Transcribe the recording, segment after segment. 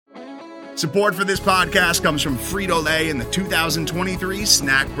Support for this podcast comes from Frito-Lay and the 2023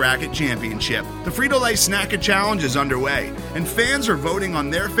 Snack Bracket Championship. The Frito-Lay Snack-It Challenge is underway, and fans are voting on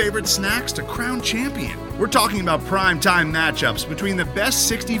their favorite snacks to crown champion. We're talking about prime-time matchups between the best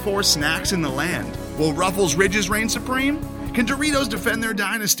 64 snacks in the land. Will Ruffles Ridges reign supreme? Can Doritos defend their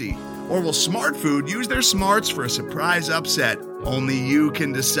dynasty? Or will Smart Food use their smarts for a surprise upset? Only you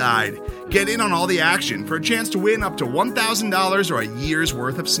can decide. Get in on all the action for a chance to win up to $1,000 or a year's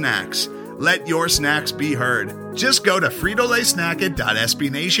worth of snacks. Let your snacks be heard. Just go to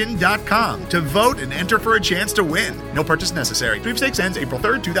fritolaysnacket.sbnation.com to vote and enter for a chance to win. No purchase necessary. Sweepstakes ends April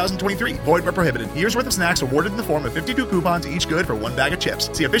 3rd, 2023. Void where prohibited. Year's worth of snacks awarded in the form of 52 coupons, each good for one bag of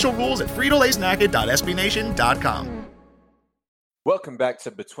chips. See official rules at fritolaysnacket.sbnation.com. Welcome back to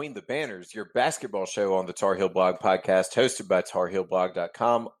Between the Banners, your basketball show on the Tar Heel Blog podcast, hosted by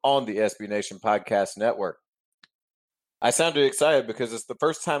TarHeelBlog.com on the SB Nation Podcast Network. I sounded excited because it's the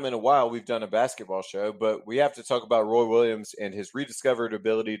first time in a while we've done a basketball show, but we have to talk about Roy Williams and his rediscovered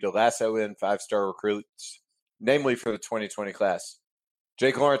ability to lasso in five-star recruits, namely for the 2020 class.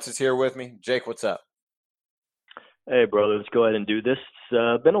 Jake Lawrence is here with me. Jake, what's up? Hey, brother, let's go ahead and do this.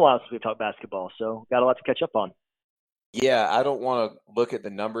 It's been a while since we've talked basketball, so got a lot to catch up on. Yeah, I don't want to look at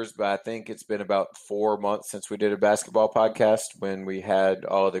the numbers, but I think it's been about 4 months since we did a basketball podcast when we had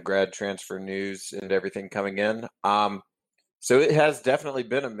all of the grad transfer news and everything coming in. So it has definitely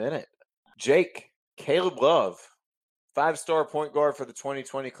been a minute. Jake, Caleb Love, five-star point guard for the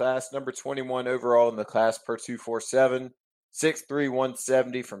 2020 class, number 21 overall in the class per 247, 6'3",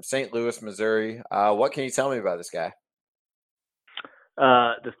 170 from St. Louis, Missouri. What can you tell me about this guy?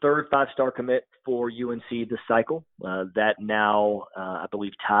 The third five-star commit for UNC this cycle. That now, I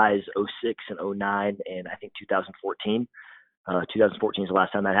believe, ties 06 and 09 and I think 2014. 2014 is the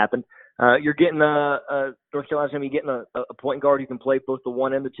last time that happened. You're getting North Carolina's going to be getting a point guard who can play both the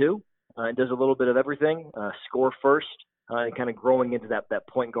 1 and the 2 and does a little bit of everything, score first, and kind of growing into that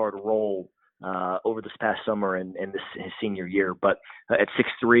point guard role over this past summer and his senior year. But at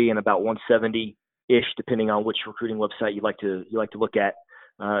 6'3" and about 170-ish, depending on which recruiting website you like to look at,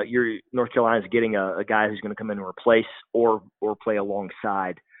 North Carolina's getting a guy who's going to come in and replace or play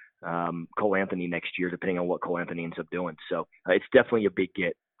alongside Cole Anthony next year, depending on what Cole Anthony ends up doing. So it's definitely a big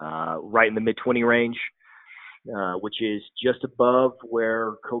get. Right in the mid-20 range, which is just above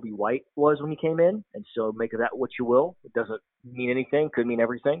where Coby White was when he came in. And so make of that what you will. It doesn't mean anything, could mean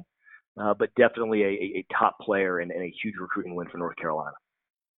everything, but definitely a top player and a huge recruiting win for North Carolina.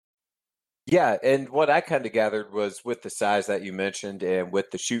 Yeah, and what I kind of gathered was with the size that you mentioned and with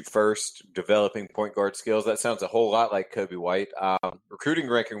the shoot first, developing point guard skills, that sounds a whole lot like Coby White. Recruiting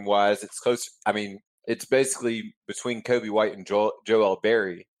ranking wise, it's close. I mean, it's basically between Coby White and Joel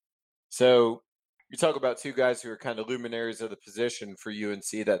Berry. So you talk about two guys who are kind of luminaries of the position for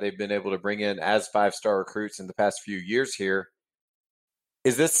UNC that they've been able to bring in as five-star recruits in the past few years here.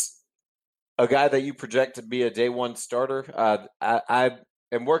 Is this a guy that you project to be a day one starter? I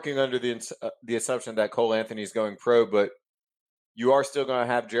am working under the assumption that Cole Anthony is going pro, but you are still going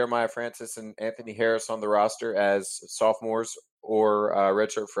to have Jeremiah Francis and Anthony Harris on the roster as sophomores or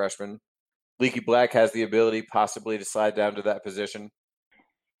redshirt freshmen. Leaky Black has the ability possibly to slide down to that position.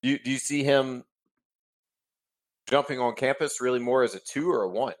 Do you see him jumping on campus really more as a 2 or a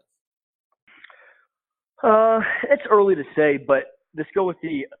 1? It's early to say, but let's go with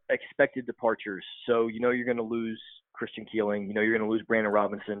the expected departures. So you're going to lose Christian Keeling. You're going to lose Brandon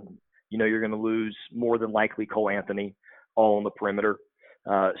Robinson. You're going to lose more than likely Cole Anthony, all on the perimeter.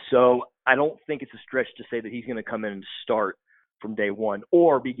 So I don't think it's a stretch to say that he's going to come in and start from day one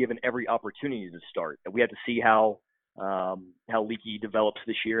or be given every opportunity to start. And we have to see how Leaky develops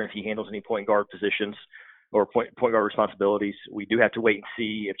this year and if he handles any point guard positions or point guard responsibilities. We do have to wait and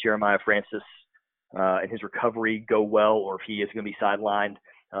see if Jeremiah Francis and his recovery go well or if he is going to be sidelined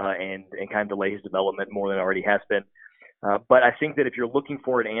and kind of delay his development more than it already has been. But I think that if you're looking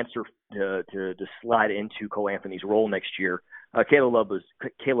for an answer to slide into Cole Anthony's role next year, Caleb Love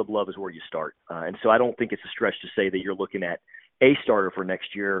is where you start. And so I don't think it's a stretch to say that you're looking at a starter for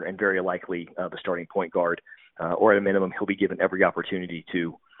next year and very likely the starting point guard, or at a minimum, he'll be given every opportunity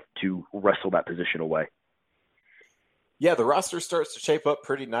to wrestle that position away. Yeah, the roster starts to shape up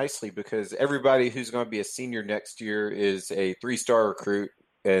pretty nicely because everybody who's going to be a senior next year is a 3-star recruit,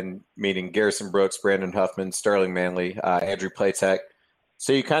 and meaning Garrison Brooks, Brandon Huffman, Sterling Manley, Andrew Platek.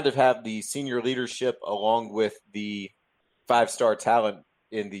 So you kind of have the senior leadership along with the 5-star talent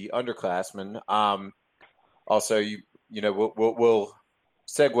in the underclassmen. Also, we'll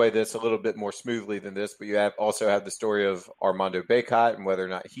segue this a little bit more smoothly than this, but you also have the story of Armando Bacot and whether or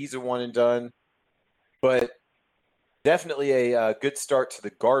not he's a one and done. But Definitely a good start to the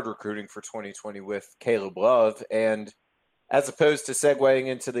guard recruiting for 2020 with Caleb Love. And as opposed to segueing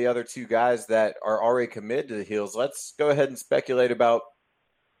into the other two guys that are already committed to the Heels, let's go ahead and speculate about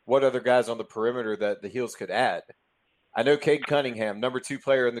what other guys on the perimeter that the Heels could add. I know Cade Cunningham, number 2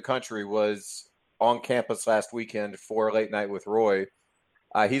 player in the country, was on campus last weekend for Late Night with Roy.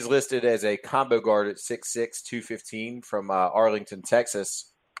 He's listed as a combo guard at 6'6", 215 from Arlington,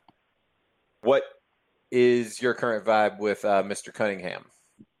 Texas. What is your current vibe with Mr. Cunningham?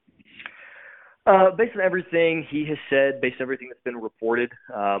 Based on everything he has said, based on everything that's been reported,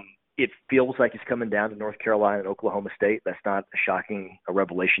 it feels like he's coming down to North Carolina and Oklahoma State. That's not a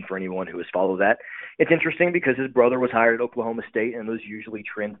revelation for anyone who has followed that. It's interesting because his brother was hired at Oklahoma State, and those usually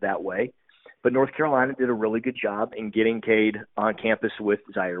trend that way. But North Carolina did a really good job in getting Cade on campus with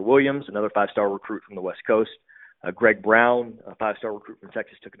Zaire Williams, another 5-star recruit from the West Coast. Greg Brown, a 5-star recruit from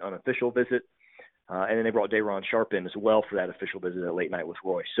Texas, took an unofficial visit. And then they brought Day'Ron Sharpe in as well for that official visit at Late Night with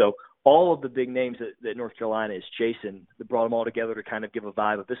Roy. So all of the big names that North Carolina is chasing, they brought them all together to kind of give a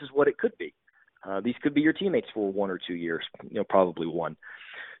vibe of this is what it could be. These could be your teammates for 1 or 2 years, probably 1.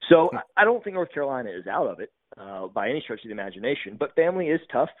 So I don't think North Carolina is out of it by any stretch of the imagination. But family is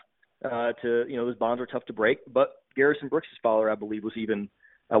tough those bonds are tough to break. But Garrison Brooks' father, I believe, was even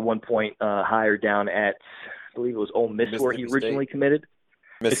at one point higher down at, I believe it was Ole Miss where he originally committed.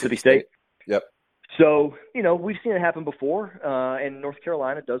 Mississippi State. Yep. So, we've seen it happen before, and North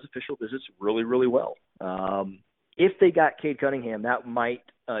Carolina does official visits really, really well. If they got Cade Cunningham, that might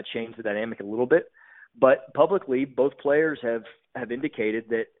change the dynamic a little bit. But publicly, both players have indicated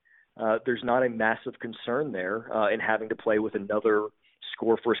that there's not a massive concern there in having to play with another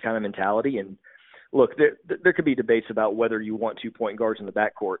score-first kind of mentality. And, look, there could be debates about whether you want 2 point guards in the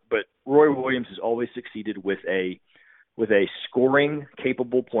backcourt, but Roy Williams has always succeeded with a scoring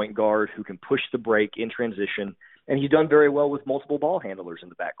capable point guard who can push the break in transition. And he's done very well with multiple ball handlers in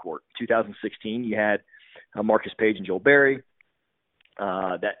the backcourt. 2016, you had Marcus Page and Joel Berry,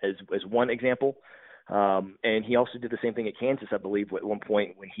 that as one example. And he also did the same thing at Kansas, I believe, at one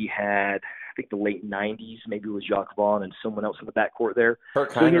point when he had, I think the late 90s, maybe it was Jacques Vaughn and someone else in the backcourt there.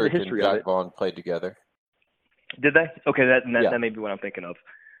 Kirk Heinrich and Jacques Vaughn played together. Did they? Okay, that may be what I'm thinking of.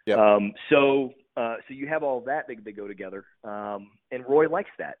 Yep. So you have all that they go together, and Roy likes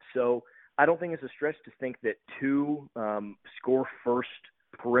that. So I don't think it's a stretch to think that 2 score-first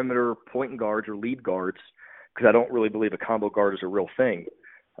perimeter point guards or lead guards, because I don't really believe a combo guard is a real thing.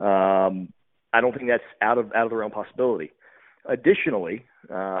 I don't think that's out of the realm possibility. Additionally,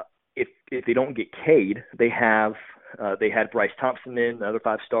 if they don't get Cade, they had Bryce Thompson in, another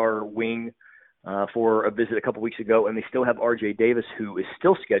 5-star wing, for a visit a couple weeks ago, and they still have R.J. Davis, who is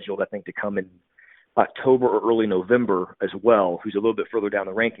still scheduled, I think, to come in October or early November as well, who's a little bit further down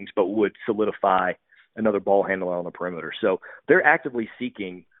the rankings, but would solidify another ball handler on the perimeter. So they're actively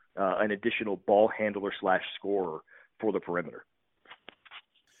seeking an additional ball handler / scorer for the perimeter.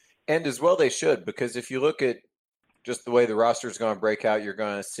 And as well they should, because if you look at just the way the roster is going to break out, you're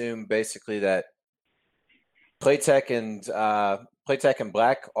going to assume basically that Playtech and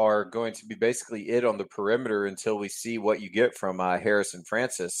Black are going to be basically it on the perimeter until we see what you get from Harrison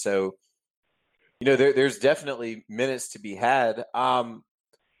Francis. So, there's definitely minutes to be had.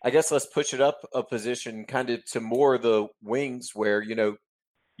 I guess let's push it up a position kind of to more of the wings where,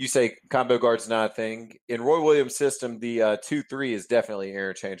 you say combo guard's not a thing. In Roy Williams' system, the 2-3 is definitely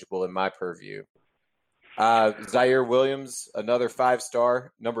interchangeable in my purview. Zaire Williams, another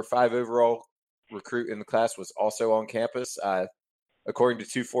 5-star, number 5 overall recruit in the class, was also on campus. According to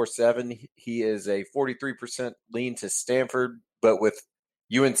 247, he is a 43% lean to Stanford, but with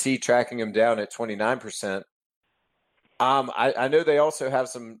UNC tracking him down at 29%. I know they also have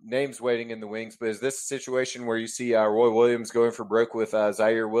some names waiting in the wings, but is this a situation where you see Roy Williams going for broke with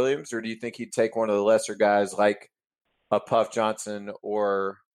Zaire Williams, or do you think he'd take one of the lesser guys like Puff Johnson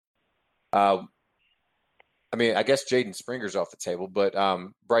or I guess Jaden Springer's off the table, but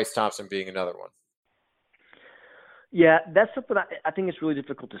Bryce Thompson being another one? Yeah, that's something I think it's really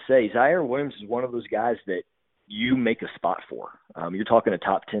difficult to say. Zaire Williams is one of those guys that you make a spot for. You're talking a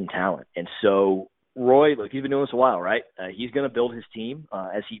top 10 talent. And so Roy, look, he's been doing this a while, right? He's going to build his team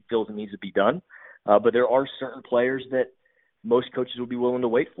as he feels it needs to be done. But there are certain players that most coaches will be willing to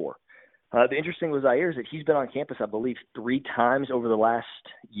wait for. The interesting with Zaire is that he's been on campus, I believe, 3 times over the last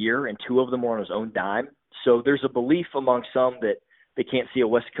year, and 2 of them were on his own dime. So there's a belief among some that they can't see a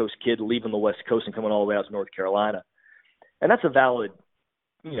West Coast kid leaving the West Coast and coming all the way out to North Carolina. And that's a valid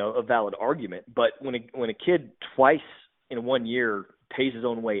argument. But when a kid twice in 1 year pays his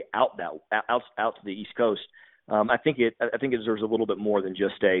own way out to the East Coast, I think it deserves a little bit more than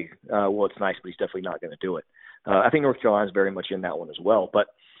just it's nice, but he's definitely not going to do it. I think North Carolina is very much in that one as well. But,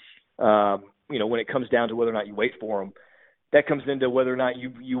 when it comes down to whether or not you wait for them, that comes into whether or not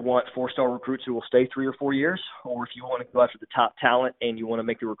you want 4-star recruits who will stay 3 or 4 years, or if you want to go after the top talent and you want to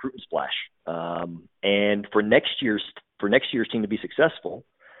make the recruiting splash. And for next year's team to be successful,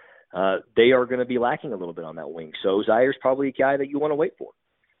 they are going to be lacking a little bit on that wing. So Zaire's probably a guy that you want to wait for.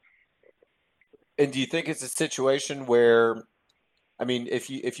 And do you think it's a situation where,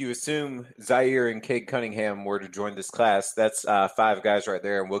 if you assume Zaire and Cade Cunningham were to join this class, that's 5 guys right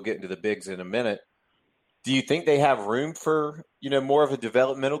there, and we'll get into the bigs in a minute. Do you think they have room for, more of a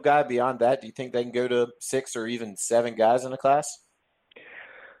developmental guy beyond that? Do you think they can go to 6 or even 7 guys in a class?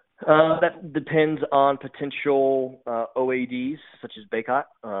 That depends on potential OADs such as Baycott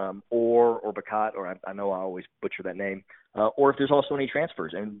or Bacot, or I know I always butcher that name, or if there's also any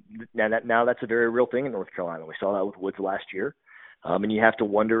transfers. And now that's a very real thing in North Carolina. We saw that with Woods last year, and you have to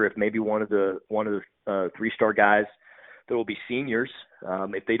wonder if maybe one of the 3-star guys that will be seniors,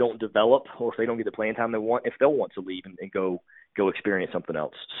 if they don't develop or if they don't get the playing time they want, if they'll want to leave and go experience something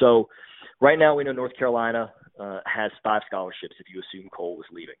else. So right now we know North Carolina has 5 scholarships if you assume Cole was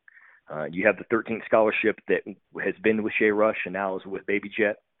leaving. You have the 13th scholarship that has been with Shea Rush and now is with Baby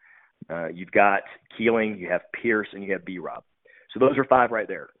Jet. You've got Keeling, you have Pierce, and you have B-Rob. So those are 5 right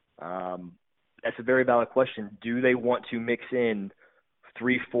there. That's a very valid question. Do they want to mix in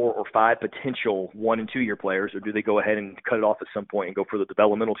 3, 4, or 5 potential 1- and 2-year players, or do they go ahead and cut it off at some point and go for the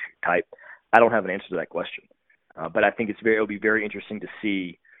developmental type? I don't have an answer to that question. But I think it'll be very interesting to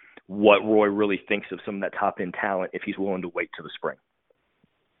see what Roy really thinks of some of that top-end talent if he's willing to wait till the spring.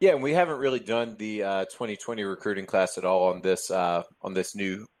 Yeah, and we haven't really done the 2020 recruiting class at all on this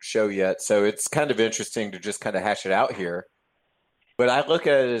new show yet. So it's kind of interesting to just kind of hash it out here. But I look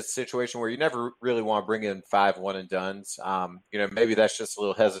at it as a situation where you never really want to bring in 5 one-and-dones. Maybe that's just a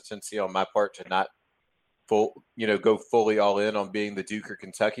little hesitancy on my part to not go fully all in on being the Duke or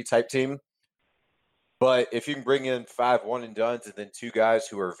Kentucky type team. But if you can bring in 5 one-and-dones and then 2 guys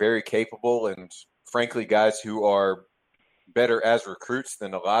who are very capable and, frankly, guys who are better as recruits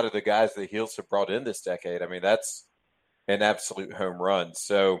than a lot of the guys the Heels have brought in this decade, that's an absolute home run.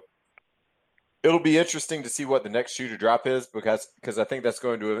 So it'll be interesting to see what the next shoe to drop is because I think that's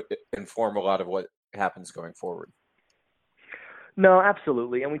going to inform a lot of what happens going forward. No,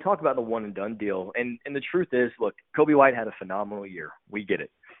 absolutely. And we talk about the one-and-done deal. And the truth is, look, Coby White had a phenomenal year. We get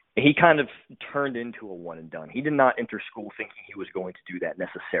it. And he kind of turned into a one-and-done. He did not enter school thinking he was going to do that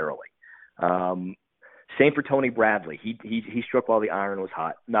necessarily. Same for Tony Bradley. He struck while the iron was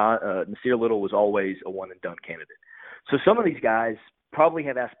hot. Nasir Little was always a one-and-done candidate. So some of these guys probably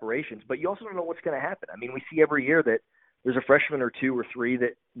have aspirations, but you also don't know what's going to happen. We see every year that there's a freshman or 2 or 3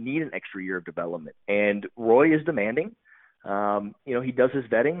 that need an extra year of development. And Roy is demanding. He does his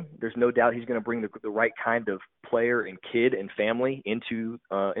vetting. There's no doubt he's going to bring the right kind of player and kid and family into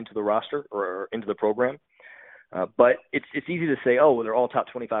the roster or into the program. But it's easy to say, oh, well, they're all top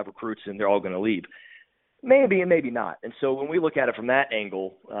 25 recruits and they're all going to leave. Maybe and maybe not. And so when we look at it from that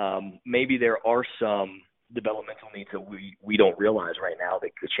angle, maybe there are some developmental needs that we don't realize right now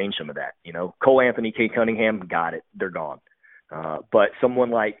that could change some of that. Cole Anthony, Cade Cunningham, got it. They're gone. But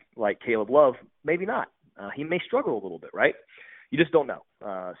someone like Caleb Love, maybe not. He may struggle a little bit, right? You just don't know.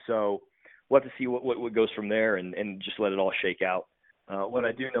 So we'll have to see what goes from there and just let it all shake out. What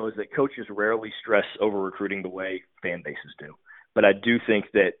I do know is that coaches rarely stress over recruiting the way fan bases do. But I do think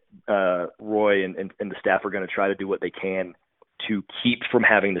that Roy and the staff are going to try to do what they can to keep from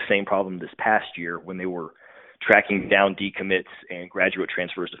having the same problem this past year when they were tracking down decommits and graduate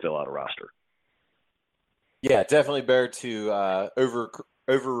transfers to fill out a roster. Yeah, definitely better to over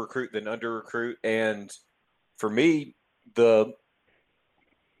recruit than under recruit. And for me, the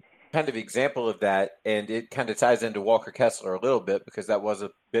kind of example of that, and it kind of ties into Walker Kessler a little bit because that was a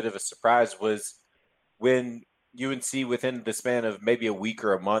bit of a surprise, was when UNC, within the span of maybe a week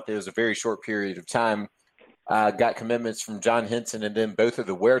or a month, it was a very short period of time, got commitments from John Henson and then both of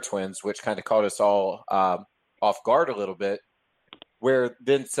the Ware twins, which kind of caught us all off guard a little bit, where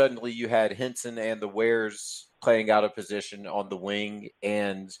then suddenly you had Henson and the Wares playing out of position on the wing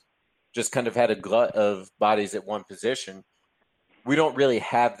and just kind of had a glut of bodies at one position. We don't really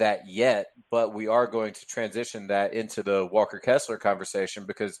have that yet, but we are going to transition that into the Walker Kessler conversation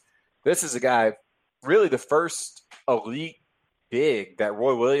because this is a guy, really the first elite big that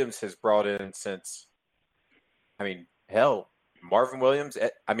Roy Williams has brought in since, Marvin Williams,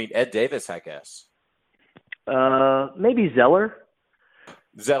 Ed Davis, I guess. Maybe Zeller.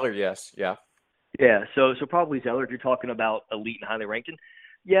 Zeller, yes. Yeah. Yeah. So probably Zeller if you're talking about elite and highly ranked.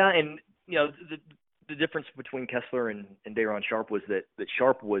 Yeah. And, the difference between Kessler and Day'Ron Sharpe was that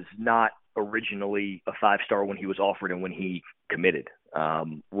Sharpe was not originally a 5-star when he was offered and when he committed.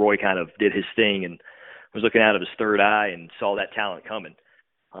 Roy kind of did his thing and was looking out of his third eye and saw that talent coming.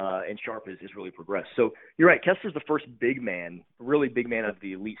 And Sharpe has really progressed. So you're right. Kessler's the first big man, really big man of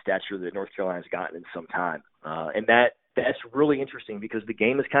the elite stature that North Carolina's gotten in some time. And that's really interesting because the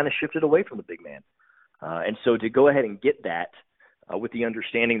game has kind of shifted away from the big man. And so to go ahead and get that with the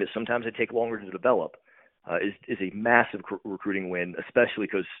understanding that sometimes they take longer to develop is a massive recruiting win, especially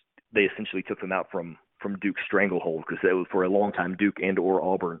because they essentially took them out from Duke's stranglehold because for a long time Duke and or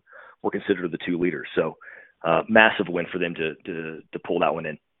Auburn were considered the two leaders. So massive win for them to pull that one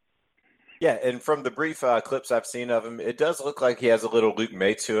in. Yeah, and from the brief clips I've seen of him, it does look like he has a little Luke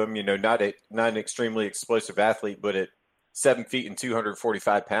May to him. You know, not an extremely explosive athlete, but at 7 feet and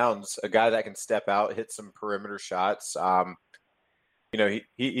 245 pounds, a guy that can step out, hit some perimeter shots. You know,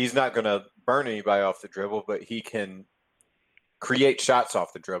 he's not going to burn anybody off the dribble, but he can create shots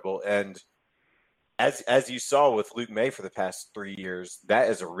off the dribble. And as you saw with Luke May for the past 3 years, that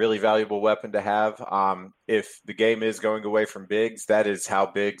is a really valuable weapon to have. If the game is going away from bigs, that is how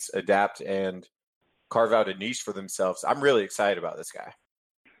bigs adapt and carve out a niche for themselves. I'm really excited about this guy.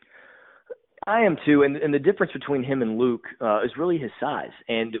 I am too, and the difference between him and Luke is really his size.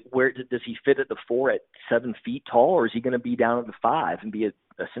 And where does he fit at the 4 at 7 feet tall, or is he going to be down at the 5 and be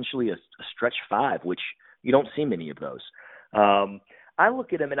essentially a stretch 5, which you don't see many of those. I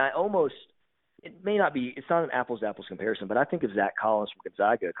look at him and I almost – it may not be – it's not an apples-to-apples comparison, but I think of Zach Collins from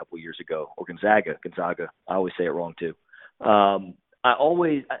Gonzaga a couple of years ago, or Gonzaga. I always say it wrong too.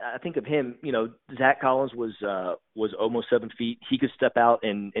 I think of him, you know, Zach Collins was almost 7 feet. He could step out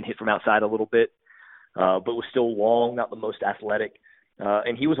and hit from outside a little bit, but was still long, not the most athletic.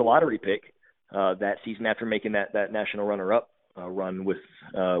 And he was a lottery pick that season after making that national runner-up run with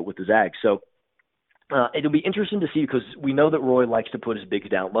the Zags. So it'll be interesting to see because we know that Roy likes to put his bigs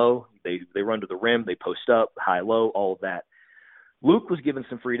down low. They run to the rim, they post up, high, low, all of that. Luke was given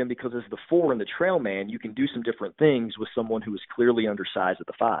some freedom because as the 4 and the trail man, you can do some different things with someone who is clearly undersized at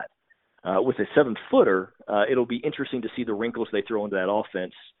the 5. With a 7-footer, it'll be interesting to see the wrinkles they throw into that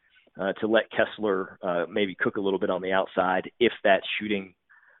offense to let Kessler maybe cook a little bit on the outside if that shooting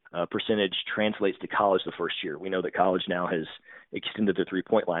percentage translates to college the first year. We know that college now has extended the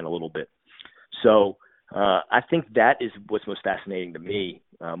 3-point line a little bit. So I think that is what's most fascinating to me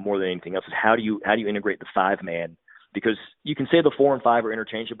more than anything else is how do you integrate the 5-man? Because you can say the 4 and 5 are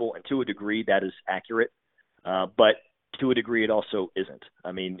interchangeable, and to a degree that is accurate, but to a degree it also isn't.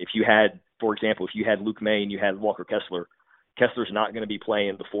 I mean, for example, if you had Luke May and you had Walker Kessler, Kessler's not going to be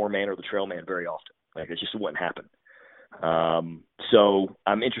playing the 4-man or the trail man very often. Like, it just wouldn't happen. So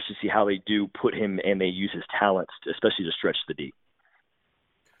I'm interested to see how they do put him and they use his talents, especially to stretch the D.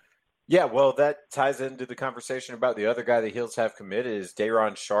 Yeah, well, that ties into the conversation about the other guy the Heels have committed is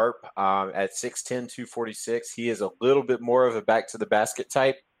Day'Ron Sharpe at 6'10", 246. He is a little bit more of a back-to-the-basket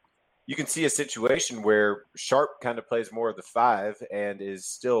type. You can see a situation where Sharpe kind of plays more of the 5 and is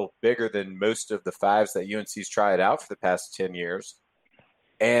still bigger than most of the 5s that UNC's tried out for the past 10 years.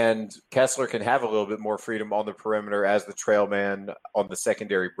 And Kessler can have a little bit more freedom on the perimeter as the trail man on the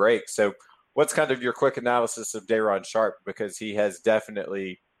secondary break. So what's kind of your quick analysis of Day'Ron Sharpe? Because he has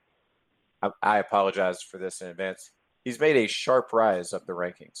definitely – I apologize for this in advance. He's made a sharp rise up the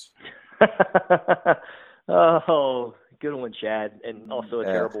rankings. Oh, good one, Chad, and also a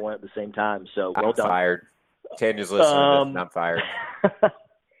terrible one at the same time. So well done. I'm fired. Tanya's listening to this, and I'm fired.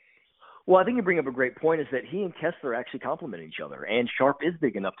 Well, I think you bring up a great point is that he and Kessler actually complement each other, and Sharpe is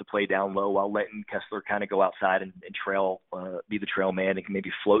big enough to play down low while letting Kessler kind of go outside and trail, be the trail man, and can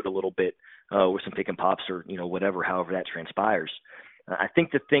maybe float a little bit with some pick and pops or whatever, however that transpires. I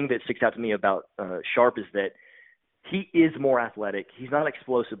think the thing that sticks out to me about Sharpe is that he is more athletic. He's not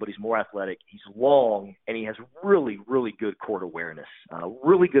explosive, but he's more athletic. He's long, and he has really, really good court awareness.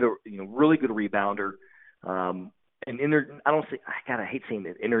 Really good rebounder. I hate saying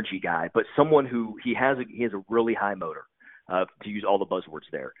an energy guy, but someone who he has a really high motor. To use all the buzzwords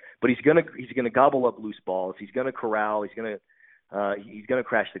there, but he's gonna gobble up loose balls. He's gonna corral. He's gonna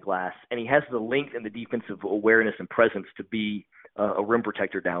crash the glass, and he has the length and the defensive awareness and presence to be a rim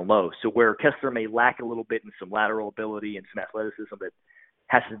protector down low. So where Kessler may lack a little bit in some lateral ability and some athleticism that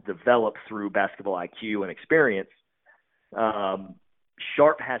has to develop through basketball IQ and experience,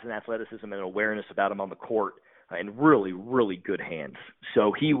 Sharpe has an athleticism and awareness about him on the court and really, really good hands.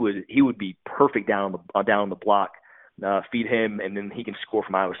 So he would be perfect down on the block, feed him, and then he can score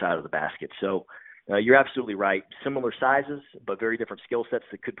from either side of the basket. So you're absolutely right. Similar sizes, but very different skill sets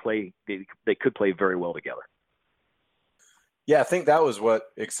that could play. They could play very well together. Yeah, I think that was what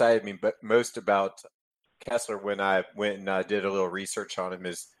excited me most about Kessler when I went and did a little research on him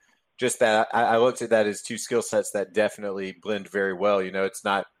is just that I looked at that as two skill sets that definitely blend very well. You know, it's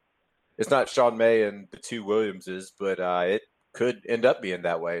not Sean May and the two Williamses, but it could end up being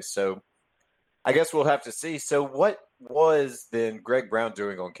that way. So I guess we'll have to see. So what was then Greg Brown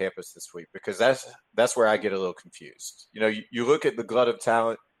doing on campus this week? Because that's where I get a little confused. You know, you look at the glut of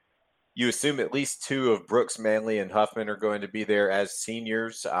talent, you assume at least two of Brooks, Manley, and Huffman are going to be there as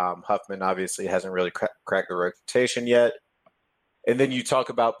seniors. Huffman obviously hasn't really cracked the rotation yet. And then you talk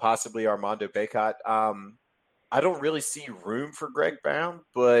about possibly Armando Bacot. I don't really see room for Greg Brown,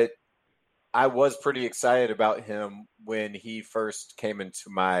 but I was pretty excited about him when he first came into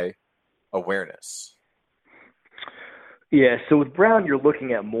my awareness. Yeah, so with Brown, you're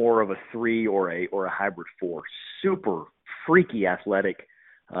looking at more of a 3 or a hybrid 4. Super freaky athletic,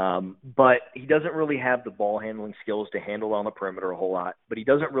 but he doesn't really have the ball handling skills to handle on the perimeter a whole lot, but he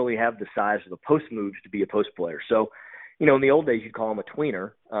doesn't really have the size of the post moves to be a post player. So, you know, in the old days, you'd call him a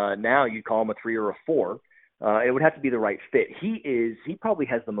tweener. Now you'd call him a 3 or a 4. It would have to be the right fit. He probably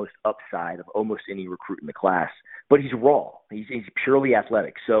has the most upside of almost any recruit in the class, but he's raw. He's purely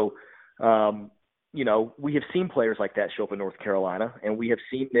athletic. So, you know, we have seen players like that show up in North Carolina, and we have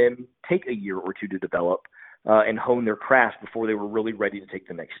seen them take a year or two to develop and hone their craft before they were really ready to take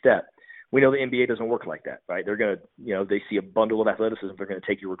the next step. We know the NBA doesn't work like that, right? They're going to, you know, they see a bundle of athleticism, they're going to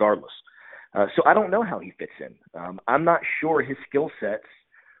take you regardless. So I don't know how he fits in. I'm not sure his skill sets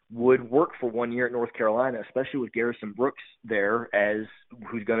would work for 1 year at North Carolina, especially with Garrison Brooks there as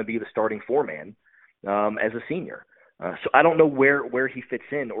who's going to be the starting 4-man as a senior. So I don't know where he fits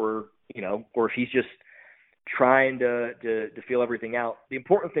in, or if he's just trying to feel everything out. The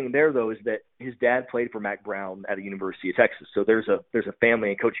important thing there, though, is that his dad played for Mac Brown at the University of Texas, so there's a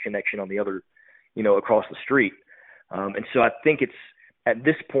family and coach connection on the other, across the street. And so I think it's at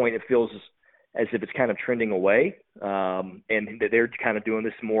this point it feels as if it's kind of trending away, and they're kind of doing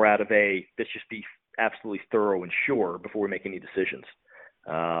this more out of let's just be absolutely thorough and sure before we make any decisions.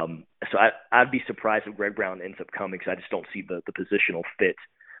 So I'd be surprised if Greg Brown ends up coming, because I just don't see the positional fit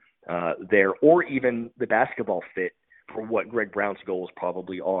there, or even the basketball fit for what Greg Brown's goals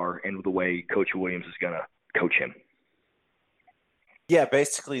probably are and the way Coach Williams is going to coach him. Yeah,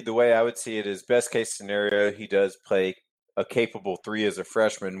 basically the way I would see it is best case scenario, he does play a capable 3 as a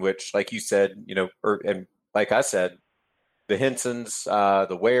freshman, which, like you said, and like I said, the Hensons,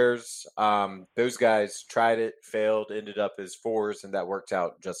 the Wares, those guys tried it, failed, ended up as 4s, and that worked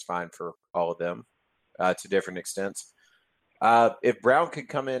out just fine for all of them to different extents. If Brown could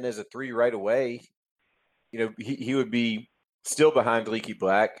come in as a 3 right away, he would be still behind Leaky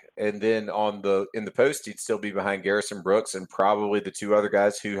Black, and then in the post, he'd still be behind Garrison Brooks and probably the 2 other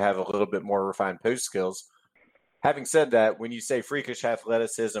guys who have a little bit more refined post skills. Having said that, when you say freakish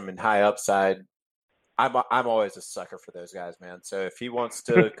athleticism and high upside, I'm always a sucker for those guys, man. So if he wants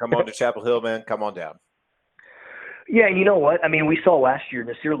to come on to Chapel Hill, man, come on down. Yeah, and you know what? I mean, we saw last year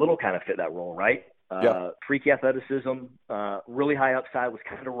Nasir Little kind of fit that role, right? Yeah. Freaky athleticism, really high upside, was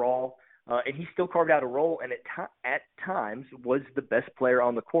kind of raw, and he still carved out a role, and at times was the best player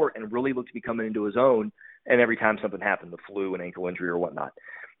on the court and really looked to be coming into his own. And every time something happened, the flu, an ankle injury, or whatnot,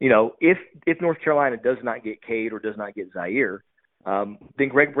 if North Carolina does not get Cade or does not get Zaire, then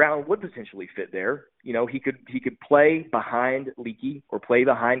Greg Brown would potentially fit there. He could play behind Leaky or play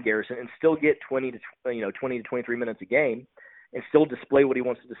behind Garrison and still get 20 to 23 minutes a game and still display what he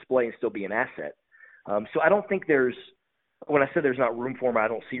wants to display and still be an asset. So I don't think when I said there's not room for him, I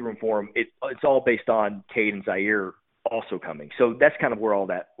don't see room for him. It's all based on Cade and Zaire also coming. So that's kind of where all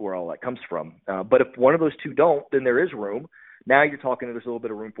that comes from. But if one of those 2 don't, then there is room. Now you're talking, there's a little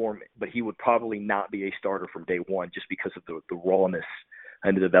bit of room for him, but he would probably not be a starter from day one just because of the rawness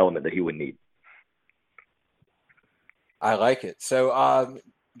and the development that he would need. I like it. So,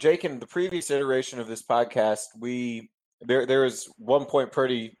 Jake, in the previous iteration of this podcast, there was one point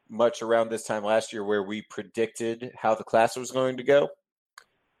pretty much around this time last year where we predicted how the class was going to go.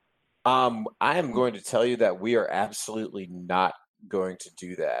 I am going to tell you that we are absolutely not going to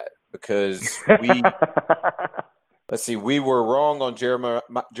do that, because let's see, we were wrong on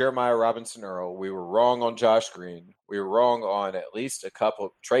Jeremiah Robinson Earl. We were wrong on Josh Green. We were wrong on at least a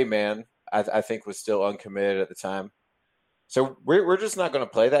couple. Trey Mann, I think, was still uncommitted at the time. So we're just not going to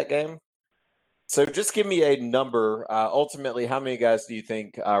play that game. So just give me a number. Ultimately, how many guys do you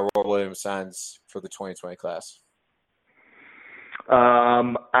think Roy Williams signs for the 2020 class?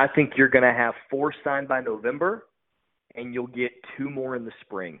 I think you're going to have 4 signed by November, and you'll get 2 more in the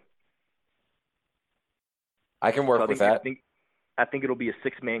spring. I can work with that. I think it'll be a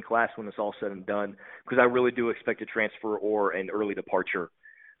 6-man class when it's all said and done, because I really do expect a transfer or an early departure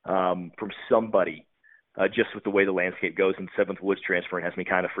from somebody just with the way the landscape goes, and Seventh Woods transferring has me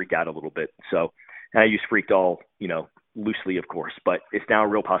kind of freaked out a little bit. So, and I use freaked all, loosely, of course, but it's now a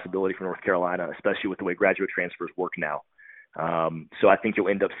real possibility for North Carolina, especially with the way graduate transfers work now. So I think you'll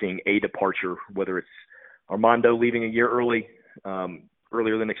end up seeing a departure, whether it's Armando leaving a year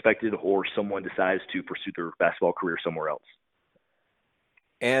earlier than expected, or someone decides to pursue their basketball career somewhere else.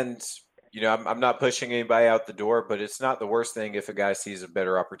 And, I'm not pushing anybody out the door, but it's not the worst thing if a guy sees a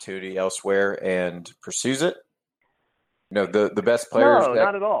better opportunity elsewhere and pursues it. The best players. No,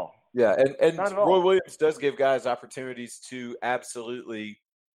 not at all. Yeah, and Roy Williams does give guys opportunities to absolutely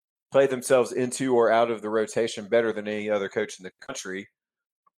play themselves into or out of the rotation better than any other coach in the country.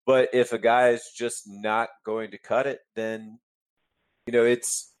 But if a guy is just not going to cut it, then,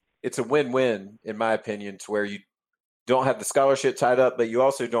 it's a win-win, in my opinion, to where you don't have the scholarship tied up, but you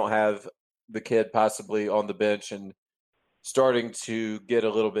also don't have the kid possibly on the bench and starting to get a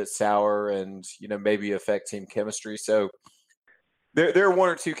little bit sour and, maybe affect team chemistry. So there are one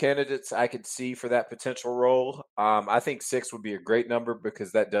or two candidates I could see for that potential role. I think 6 would be a great number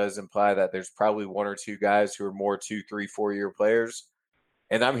because that does imply that there's probably one or two guys who are more 2, 3, 4-year players.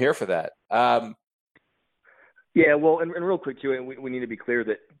 And I'm here for that. Yeah, well, and real quick, too, and we need to be clear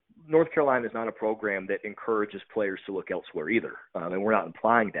that North Carolina is not a program that encourages players to look elsewhere either, and we're not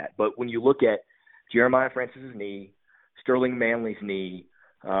implying that. But when you look at Jeremiah Francis's knee, Sterling Manley's knee,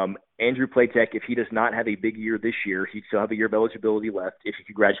 Andrew Platek, if he does not have a big year this year, he'd still have a year of eligibility left if he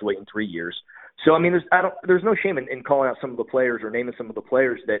could graduate in 3 years. So, I mean, there's no shame in calling out some of the players or naming some of the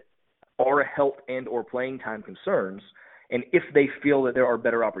players that are health and or playing time concerns. And if they feel that there are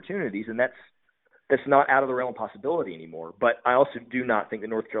better opportunities, and that's not out of the realm of possibility anymore. But I also do not think that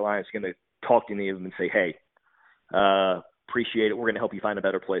North Carolina is going to talk to any of them and say, hey, appreciate it. We're going to help you find a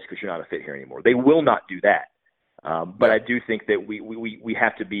better place because you're not a fit here anymore. They will not do that. But I do think that we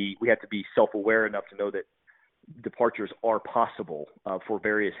have to be self-aware enough to know that departures are possible for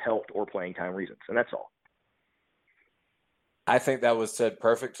various health or playing time reasons. And that's all. I think that was said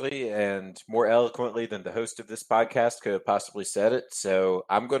perfectly and more eloquently than the host of this podcast could have possibly said it. So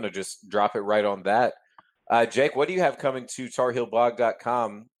I'm going to just drop it right on that. Jake, what do you have coming to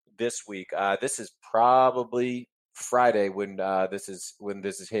TarHeelBlog.com this week? This is probably Friday when this is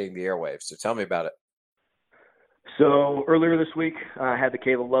hitting the airwaves. So tell me about it. So earlier this week, I had the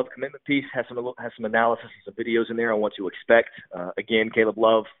Caleb Love commitment piece, has some analysis and some videos in there on what to expect. Again, Caleb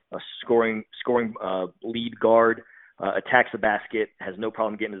Love, a scoring lead guard. Attacks the basket, has no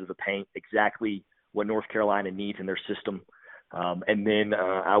problem getting into the paint, exactly what North Carolina needs in their system. And then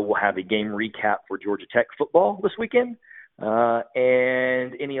I will have a game recap for Georgia Tech football this weekend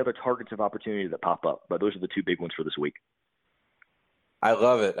and any other targets of opportunity that pop up. But those are the two big ones for this week. I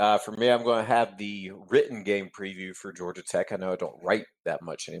love it. For me, I'm going to have the written game preview for Georgia Tech. I know I don't write that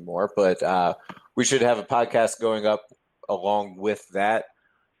much anymore, but we should have a podcast going up along with that.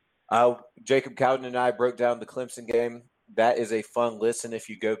 Jacob Cowden and I broke down the Clemson game. That is a fun listen if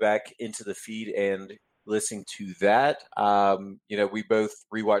you go back into the feed and listen to that. We both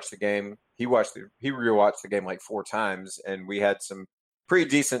rewatched the game. He rewatched the game like 4 times, and we had some pretty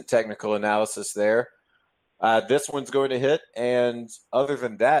decent technical analysis there. This one's going to hit, and other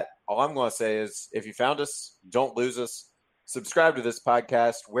than that, all I'm going to say is if you found us, don't lose us. Subscribe to this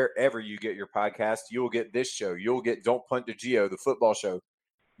podcast wherever you get your podcast. You will get this show. You'll get Don't Punt to Geo, the football show.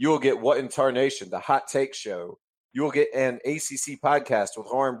 You will get What in Tarnation, the Hot Take Show. You will get an ACC podcast with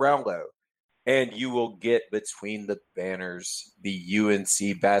Lauren Brownlow. And you will get Between the Banners, the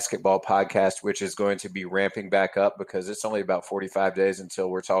UNC basketball podcast, which is going to be ramping back up because it's only about 45 days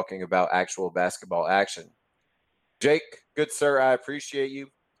until we're talking about actual basketball action. Jake, good sir, I appreciate you.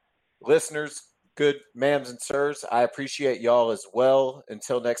 Listeners, good ma'ams and sirs, I appreciate y'all as well.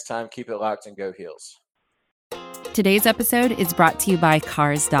 Until next time, keep it locked and go Heels. Today's episode is brought to you by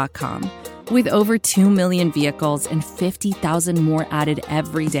Cars.com. With over 2 million vehicles and 50,000 more added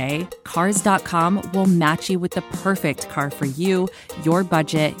every day, Cars.com will match you with the perfect car for you, your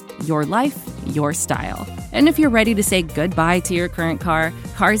budget, your life, your style. And if you're ready to say goodbye to your current car,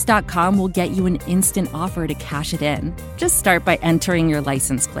 Cars.com will get you an instant offer to cash it in. Just start by entering your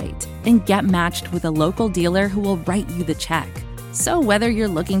license plate and get matched with a local dealer who will write you the check. So whether you're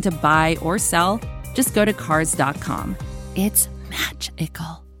looking to buy or sell, just go to Cars.com. It's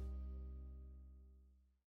magical.